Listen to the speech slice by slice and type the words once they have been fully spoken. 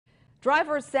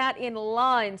Drivers sat in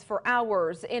lines for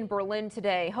hours in Berlin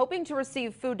today, hoping to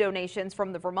receive food donations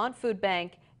from the Vermont Food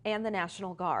Bank and the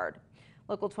National Guard.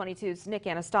 Local 22's Nick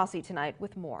Anastasi tonight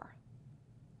with more.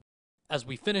 As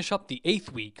we finish up the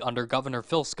 8th week under Governor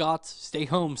Phil Scott's stay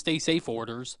home, stay safe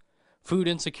orders, food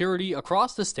insecurity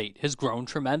across the state has grown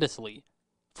tremendously.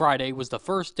 Friday was the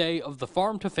first day of the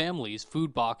Farm to Families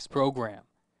Food Box program,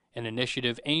 an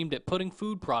initiative aimed at putting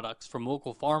food products from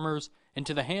local farmers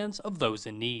into the hands of those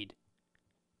in need.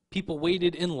 People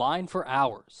waited in line for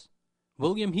hours.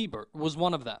 William Hebert was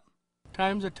one of them.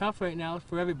 Times are tough right now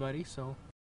for everybody, so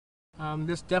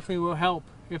this definitely will help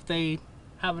if they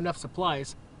have enough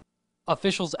supplies.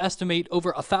 Officials estimate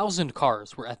over 1,000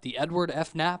 cars were at the Edward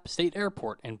F. Knapp State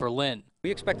Airport in Berlin.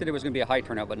 We expected there was going to be a high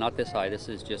turnout, but not this high. This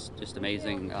is just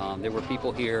amazing. There were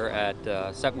people here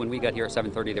at when we got here at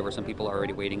 7:30. There were some people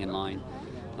already waiting in line,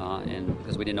 and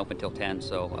because we didn't open till 10,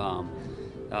 so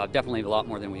definitely a lot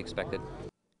more than we expected.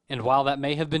 And while that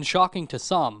may have been shocking to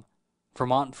some,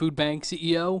 Vermont Food Bank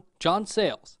CEO John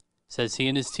Sales says he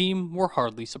and his team were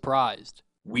hardly surprised.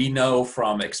 We know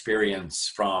from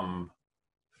experience from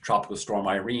Tropical Storm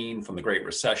Irene, from the Great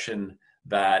Recession,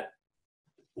 that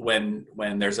when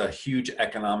there's a huge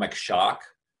economic shock,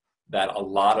 that a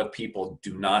lot of people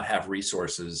do not have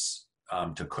resources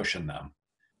to cushion them.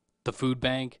 The food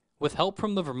bank, with help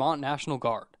from the Vermont National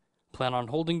Guard, plan on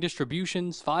holding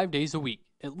distributions 5 days a week,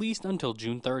 at least until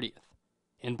June 30th.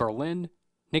 In Berlin,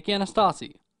 Nick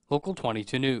Anastasi, Local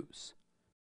 22 News.